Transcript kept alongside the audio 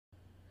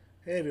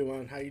Hey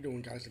everyone, how you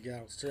doing, guys and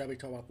gals? Today I'll be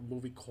talking about the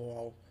movie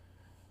called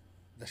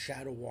The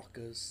Shadow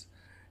Walkers,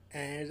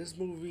 and this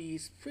movie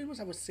is pretty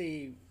much, I would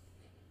say,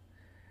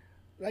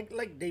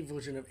 like their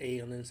version of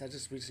Aliens. I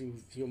just recently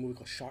reviewed a movie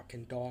called Shark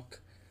and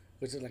Dark,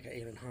 which is like an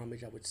alien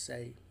homage, I would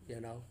say,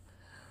 you know.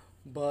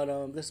 But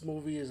this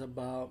movie is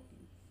about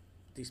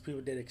these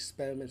people did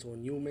experiments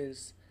on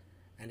humans,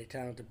 and they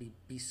turned out to be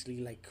beastly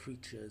like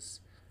creatures.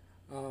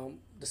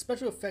 The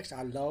special effects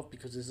I love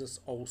because it's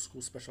just old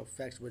school special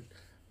effects with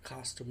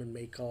costume and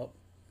makeup,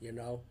 you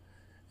know,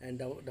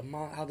 and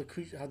how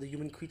the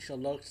human creature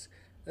looks.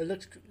 It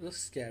looks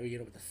scary, you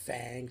know, with the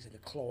fangs and the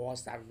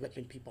claws that are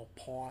ripping people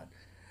apart.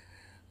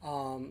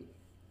 Um,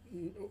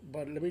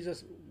 but let me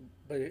just,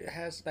 but it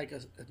has like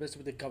especially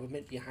with the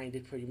government behind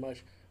it, pretty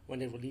much when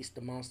they released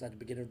the monster at the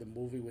beginning of the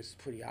movie, which is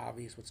pretty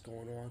obvious what's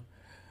going on.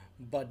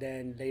 But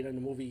then later in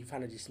the movie, you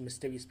find out these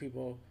mysterious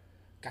people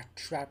got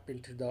trapped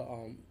into the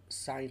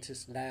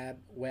scientist lab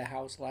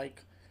warehouse,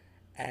 like,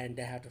 and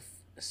they have to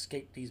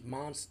escape these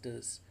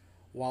monsters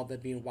while they're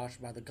being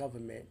watched by the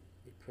government,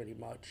 pretty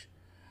much.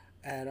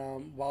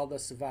 And while the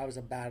survivors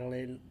are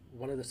battling,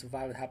 one of the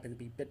survivors happened to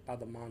be bit by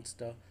the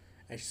monster,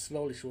 and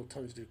slowly she will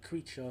turn into a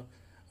creature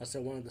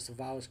until one of the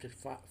survivors could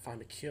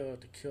find a cure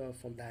to cure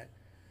from that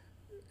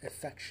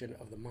affection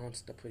of the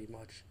monster, pretty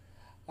much.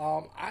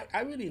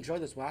 I really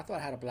enjoyed this one. I thought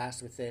I had a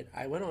blast with it.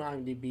 I went on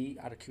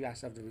IMDb out of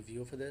curiosity of the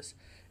review for this.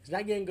 It's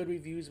not getting good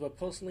reviews, but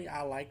personally,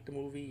 I like the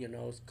movie. You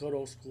know, it's good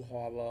old school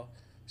horror,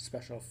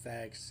 special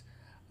effects.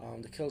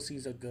 The kill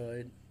scenes are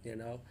good. You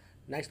know,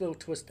 nice little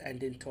twist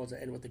ending towards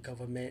the end with the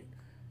government.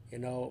 You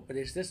know, but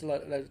it's this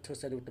little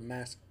twist ending with the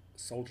masked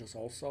soldiers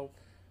also,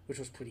 which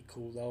was pretty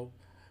cool though.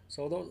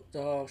 So those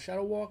the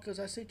Shadow Walkers,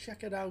 I say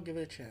check it out, give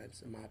it a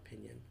chance, in my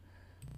opinion.